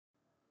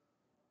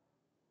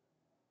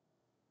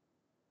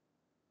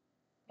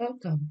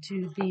Welcome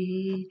to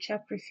the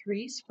Chapter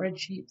 3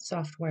 Spreadsheet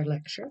Software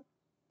lecture.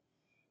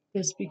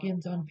 This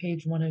begins on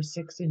page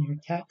 106 in your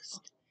text,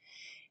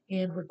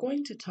 and we're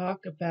going to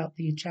talk about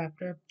the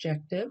chapter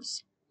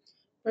objectives.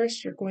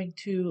 First, you're going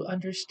to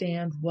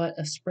understand what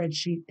a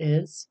spreadsheet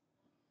is,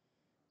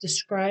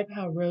 describe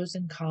how rows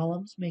and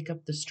columns make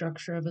up the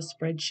structure of a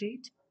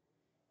spreadsheet,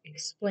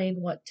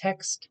 explain what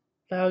text,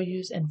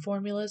 values, and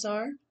formulas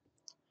are,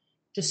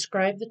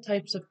 describe the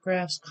types of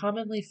graphs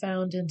commonly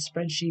found in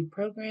spreadsheet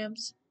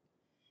programs,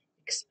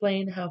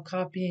 explain how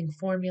copying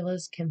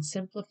formulas can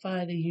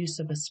simplify the use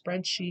of a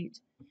spreadsheet,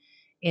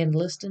 and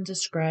list and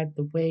describe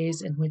the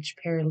ways in which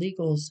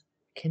paralegals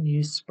can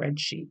use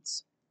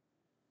spreadsheets.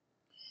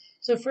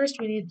 So first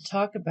we need to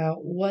talk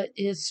about what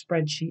is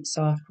spreadsheet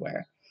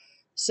software.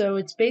 So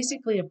it's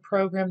basically a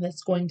program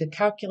that's going to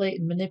calculate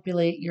and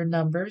manipulate your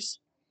numbers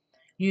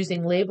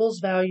using labels,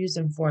 values,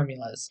 and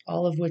formulas,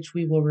 all of which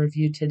we will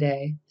review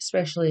today,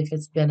 especially if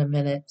it's been a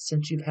minute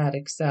since you've had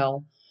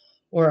Excel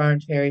or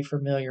aren't very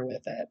familiar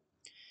with it.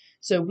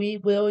 So we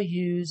will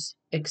use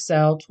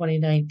Excel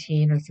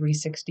 2019 or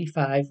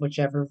 365,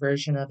 whichever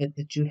version of it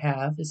that you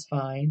have is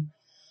fine.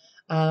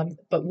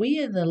 But we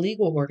in the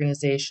legal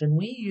organization,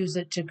 we use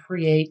it to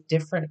create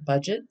different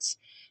budgets.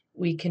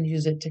 We can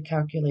use it to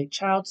calculate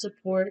child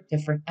support,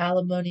 different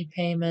alimony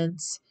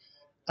payments,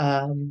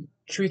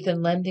 truth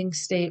in lending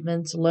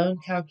statements, loan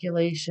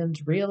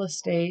calculations, real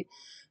estate.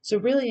 So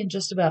really in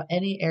just about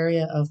any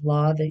area of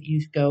law that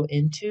you go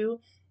into,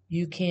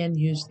 you can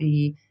use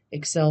the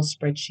Excel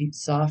spreadsheet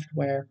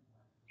software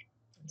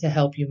to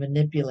help you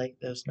manipulate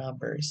those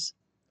numbers.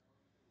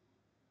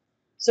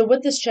 So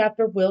what this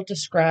chapter will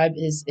describe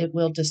is it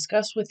will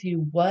discuss with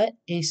you what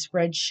a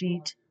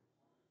spreadsheet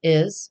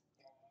is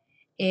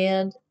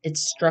and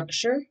its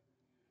structure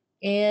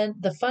and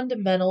the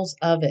fundamentals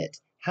of it,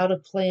 how to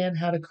plan,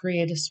 how to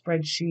create a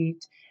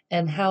spreadsheet,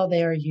 and how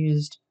they are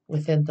used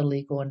within the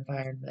legal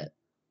environment.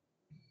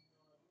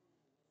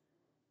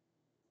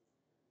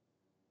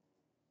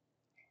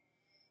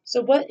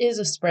 So what is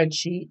a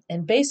spreadsheet?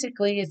 And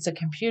basically it's a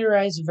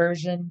computerized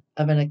version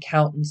of an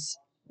accountant's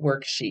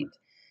worksheet.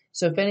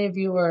 So if any of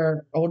you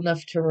are old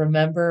enough to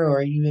remember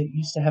or you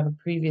used to have a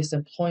previous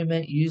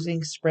employment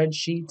using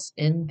spreadsheets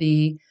in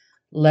the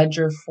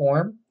ledger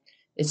form,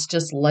 it's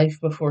just life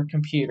before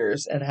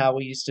computers and how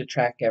we used to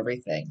track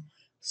everything.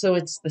 So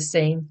it's the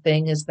same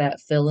thing as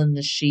that fill in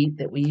the sheet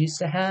that we used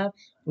to have.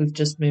 We've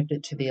just moved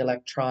it to the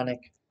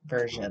electronic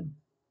version.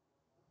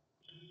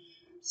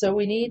 So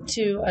we need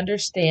to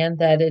understand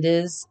that it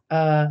is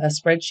a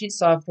spreadsheet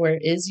software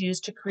is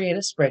used to create a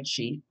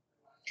spreadsheet.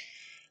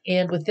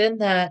 And within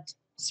that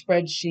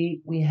spreadsheet,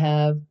 we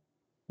have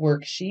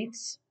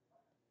worksheets,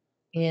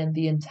 and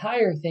the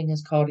entire thing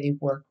is called a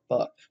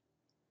workbook.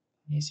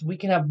 Okay, so we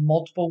can have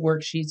multiple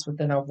worksheets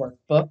within our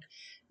workbook.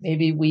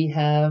 Maybe we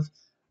have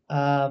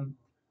a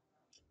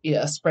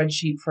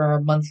spreadsheet for our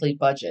monthly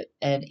budget,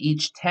 and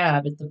each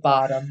tab at the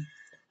bottom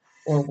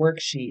or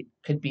worksheet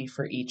could be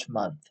for each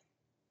month.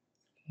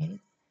 Okay.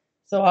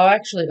 So I'll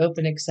actually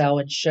open Excel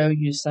and show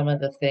you some of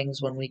the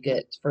things when we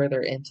get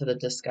further into the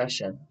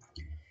discussion.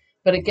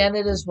 But again,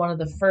 it is one of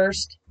the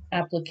first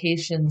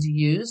applications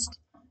used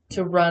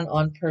to run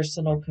on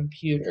personal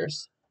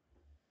computers.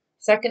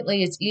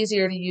 Secondly, it's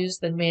easier to use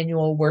than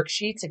manual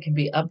worksheets. It can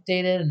be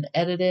updated and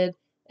edited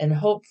and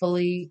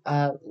hopefully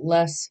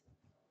less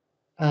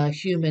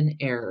human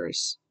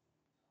errors.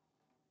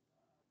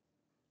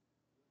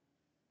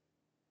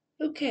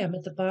 Okay, I'm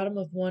at the bottom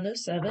of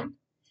 107.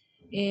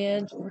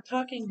 And we're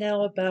talking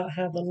now about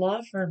how the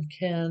law firm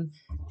can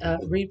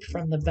reap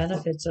from the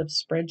benefits of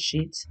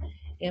spreadsheets.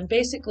 And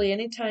basically,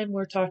 anytime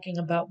we're talking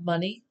about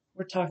money,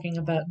 we're talking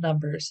about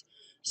numbers.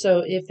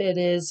 So if it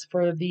is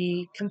for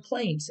the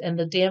complaints and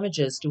the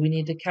damages, do we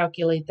need to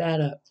calculate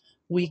that up?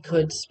 We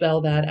could spell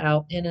that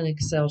out in an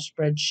Excel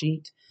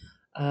spreadsheet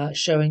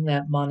showing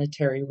that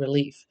monetary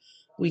relief.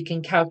 We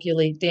can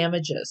calculate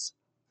damages.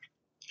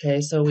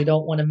 Okay, so we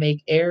don't want to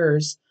make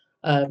errors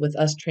with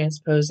us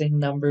transposing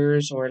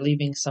numbers or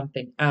leaving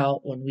something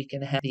out when we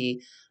can have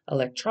the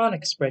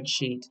electronic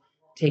spreadsheet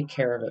take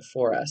care of it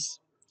for us.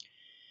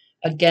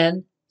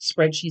 Again,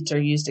 spreadsheets are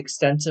used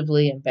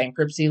extensively in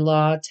bankruptcy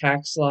law,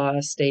 tax law,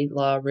 estate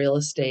law, real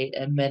estate,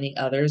 and many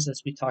others,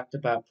 as we talked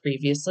about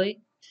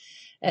previously.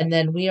 And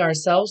then we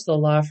ourselves, the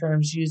law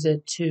firms, use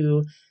it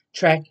to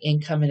track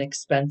income and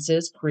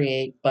expenses,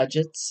 create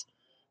budgets,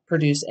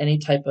 produce any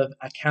type of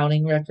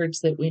accounting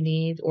records that we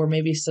need, or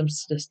maybe some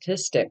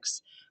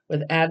statistics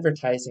with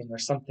advertising or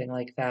something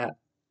like that.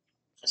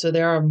 So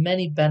there are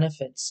many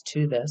benefits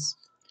to this.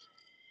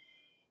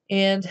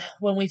 And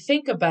when we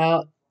think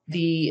about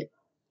the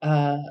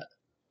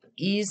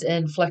ease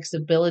and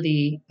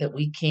flexibility that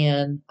we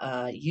can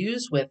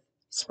use with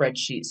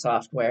spreadsheet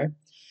software,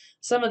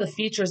 some of the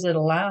features it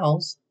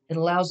allows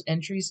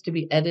entries to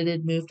be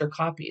edited, moved, or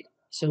copied.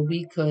 So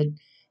we could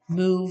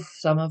move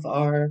some of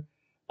our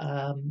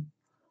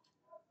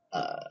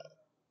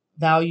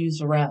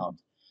values around.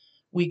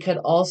 We could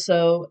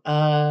also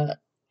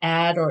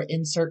add or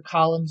insert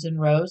columns and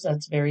rows.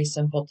 That's a very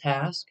simple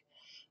task.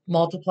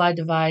 multiply,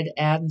 divide,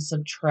 add, and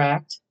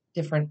subtract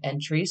different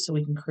entries so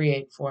we can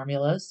create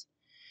formulas.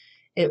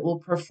 It will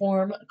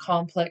perform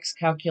complex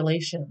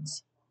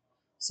calculations.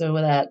 So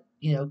that,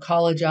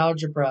 college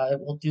algebra,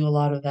 it will do a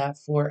lot of that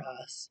for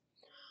us.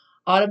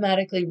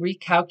 Automatically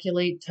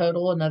recalculate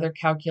total and other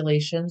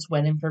calculations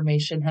when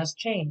information has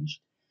changed.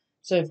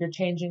 So if you're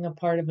changing a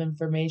part of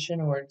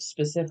information or a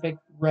specific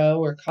row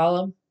or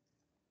column,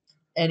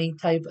 any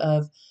type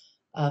of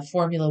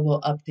formula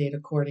will update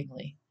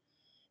accordingly.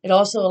 It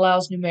also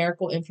allows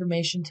numerical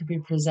information to be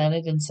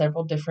presented in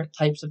several different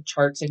types of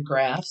charts and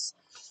graphs.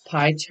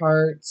 Pie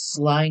charts,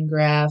 line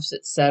graphs,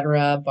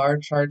 etc., bar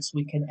charts,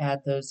 we can add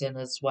those in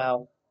as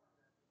well.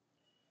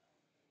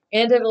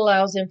 And it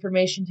allows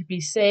information to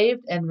be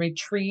saved and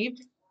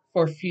retrieved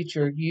for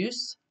future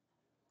use.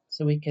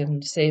 So we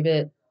can save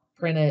it,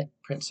 print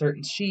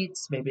certain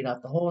sheets, maybe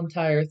not the whole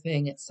entire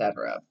thing,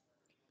 etc.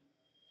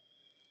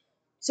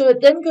 So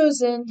it then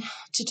goes in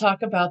to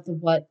talk about the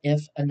what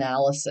if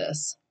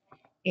analysis.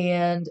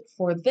 And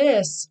for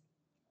this,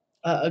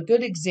 a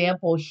good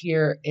example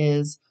here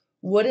is,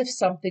 what if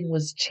something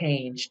was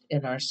changed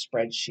in our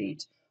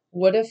spreadsheet?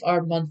 What if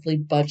our monthly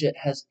budget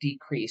has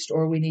decreased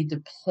or we need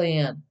to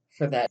plan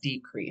for that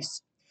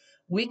decrease?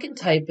 We can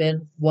type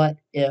in what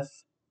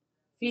if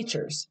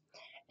features.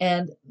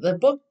 And the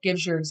book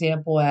gives your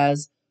example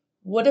as,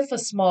 what if a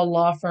small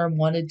law firm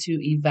wanted to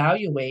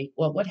evaluate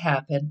what would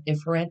happen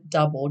if rent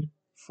doubled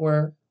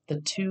for the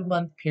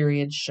 2-month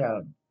period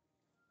shown?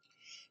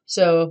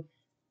 So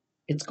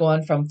it's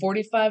gone from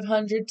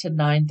 4,500 to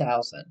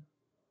 9,000.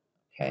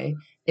 Okay,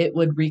 it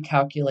would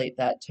recalculate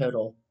that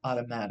total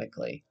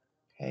automatically.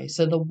 Okay,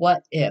 so the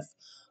what if.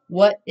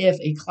 What if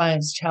a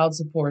client's child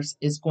support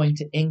is going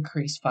to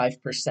increase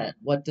 5%?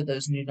 What do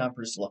those new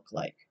numbers look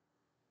like?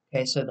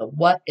 Okay, so the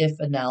what if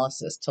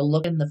analysis, to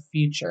look in the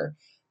future,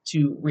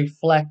 to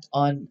reflect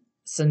on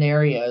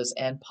scenarios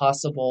and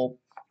possible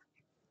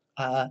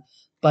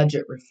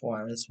budget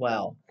reform as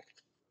well.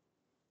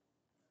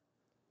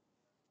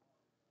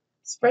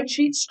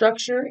 Spreadsheet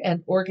structure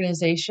and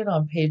organization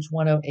on page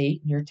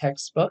 108 in your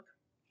textbook.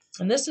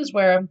 And this is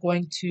where I'm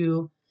going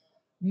to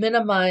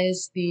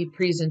minimize the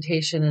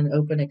presentation and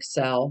open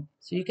Excel.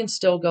 So you can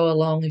still go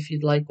along if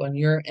you'd like on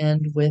your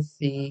end with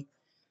the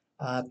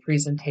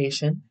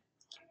presentation.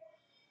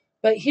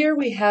 But here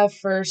we have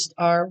first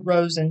our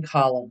rows and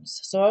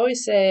columns. So I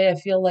always say I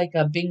feel like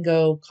a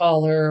bingo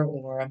caller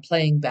or I'm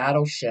playing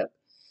Battleship.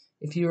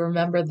 If you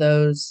remember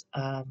those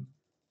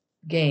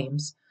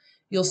games,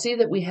 you'll see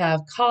that we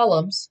have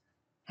columns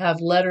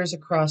have letters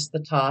across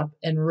the top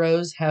and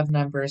rows have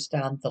numbers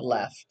down the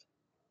left.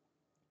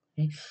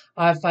 Okay.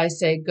 If I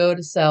say go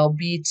to cell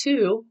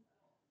B2,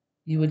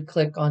 you would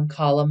click on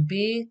column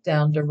B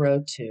down to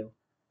row 2.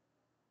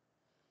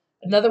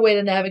 Another way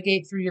to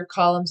navigate through your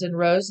columns and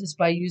rows is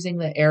by using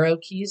the arrow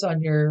keys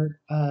on your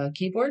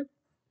keyboard.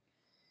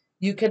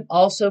 You can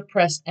also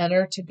press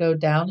enter to go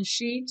down a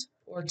sheet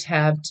or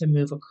tab to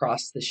move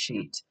across the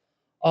sheet.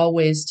 All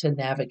ways to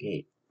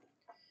navigate.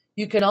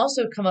 You can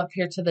also come up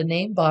here to the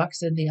name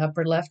box in the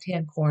upper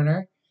left-hand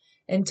corner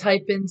and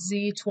type in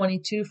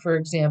Z22, for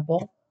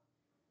example.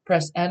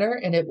 Press enter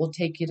and it will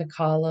take you to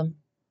column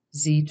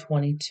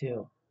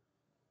Z22.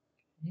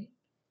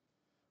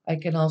 I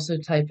can also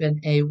type in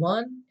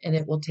A1 and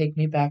it will take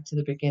me back to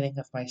the beginning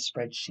of my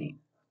spreadsheet.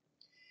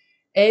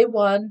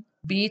 A1,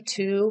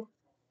 B2,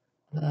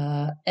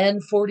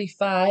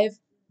 N45,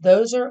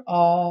 those are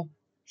all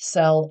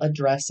cell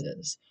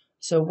addresses.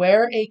 So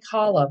where a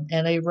column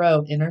and a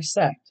row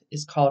intersect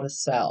is called a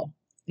cell.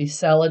 The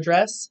cell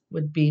address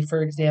would be,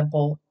 for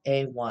example,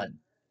 A1.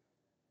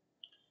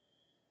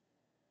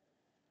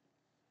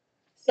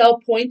 Cell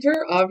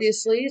pointer,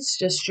 obviously, it's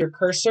just your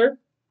cursor.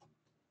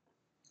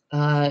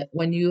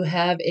 When you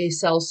have a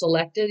cell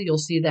selected, you'll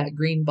see that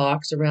green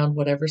box around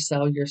whatever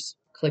cell you're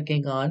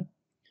clicking on.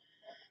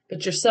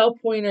 But your cell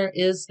pointer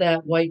is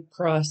that white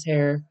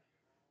crosshair.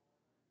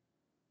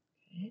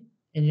 Okay.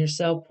 And your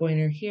cell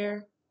pointer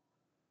here.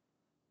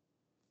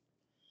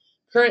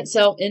 Current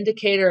cell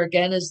indicator,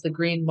 again, is the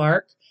green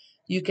mark.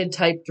 You can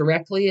type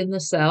directly in the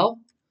cell,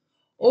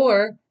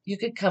 or you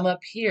could come up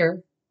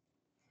here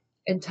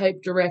and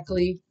type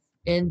directly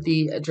in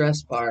the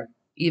address bar.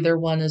 Either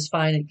one is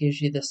fine. It gives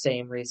you the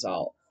same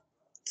result.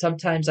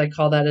 Sometimes I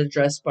call that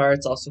address bar.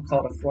 It's also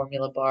called a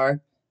formula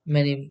bar.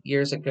 Many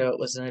years ago, it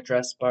was an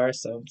address bar,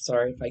 so I'm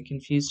sorry if I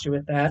confused you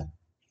with that.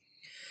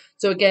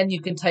 So again,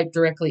 you can type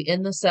directly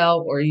in the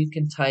cell or you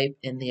can type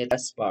in the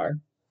address bar.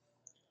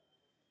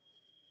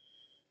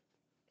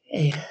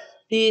 Okay.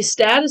 The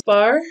status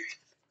bar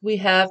we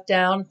have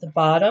down at the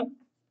bottom.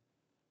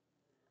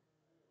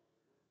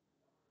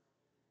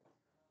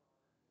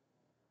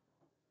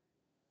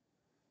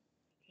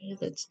 Okay,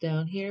 that's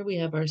down here. We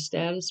have our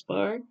status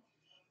bar.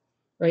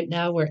 Right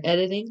now we're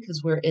editing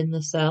because we're in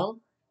the cell.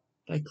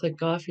 If I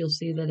click off, you'll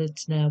see that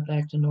it's now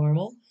back to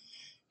normal.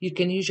 You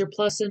can use your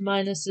plus and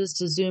minuses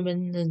to zoom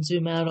in and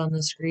zoom out on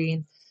the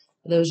screen.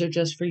 Those are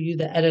just for you,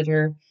 the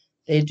editor.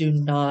 They do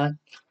not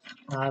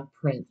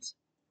print.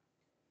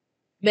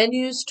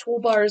 Menus,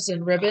 toolbars,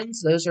 and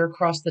ribbons, those are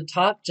across the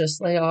top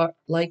just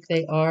like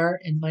they are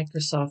in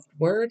Microsoft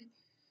Word.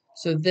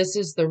 So this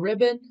is the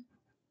ribbon.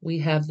 We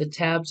have the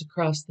tabs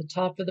across the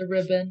top of the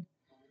ribbon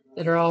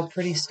that are all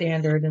pretty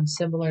standard and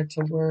similar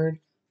to Word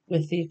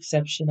with the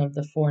exception of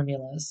the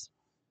formulas.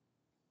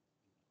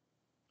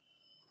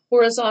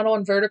 Horizontal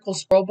and vertical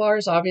scroll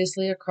bars,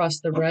 obviously across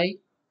the right,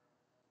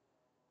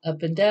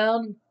 up and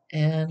down,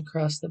 and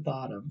across the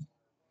bottom.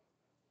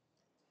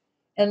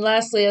 And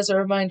lastly, as a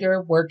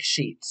reminder,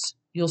 worksheets.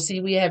 You'll see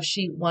we have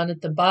sheet 1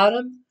 at the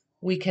bottom.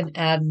 We can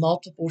add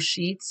multiple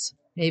sheets.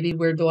 Maybe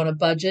we're doing a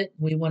budget.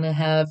 We want to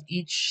have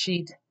each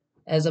sheet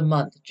as a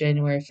month,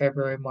 January,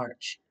 February,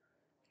 March.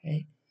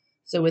 Okay.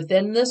 So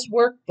within this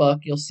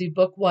workbook, you'll see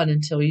book 1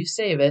 until you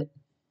save it,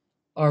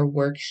 are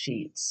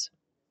worksheets.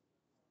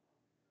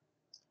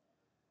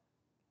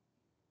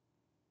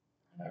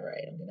 All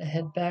right, I'm going to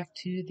head back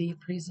to the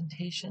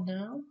presentation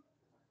now.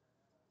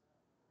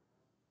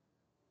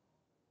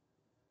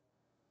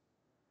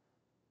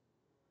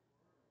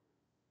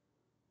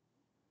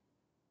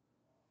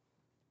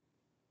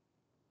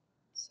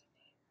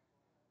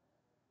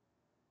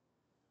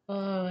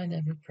 Oh, I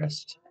never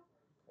pressed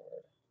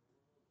record.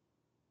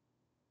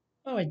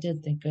 Oh, I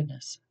did, thank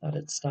goodness. Thought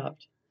it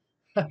stopped.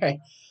 All right,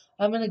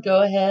 I'm going to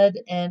go ahead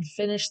and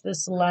finish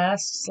this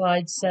last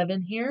slide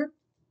 7 here.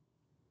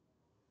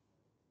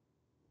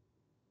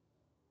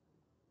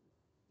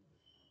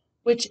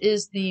 Which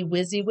is the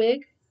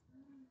WYSIWYG.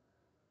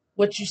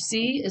 What you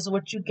see is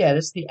what you get.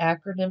 It's the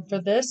acronym for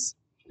this.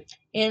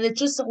 And it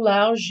just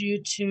allows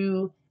you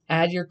to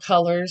add your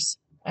colors,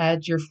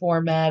 add your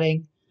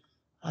formatting.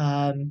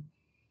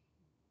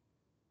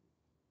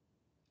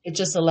 It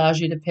just allows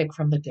you to pick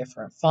from the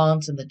different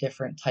fonts and the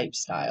different type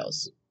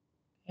styles.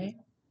 Okay.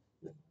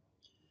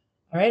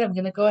 All right, I'm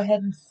going to go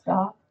ahead and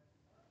stop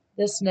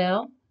this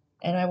now,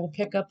 and I will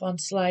pick up on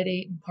slide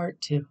 8 in part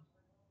 2.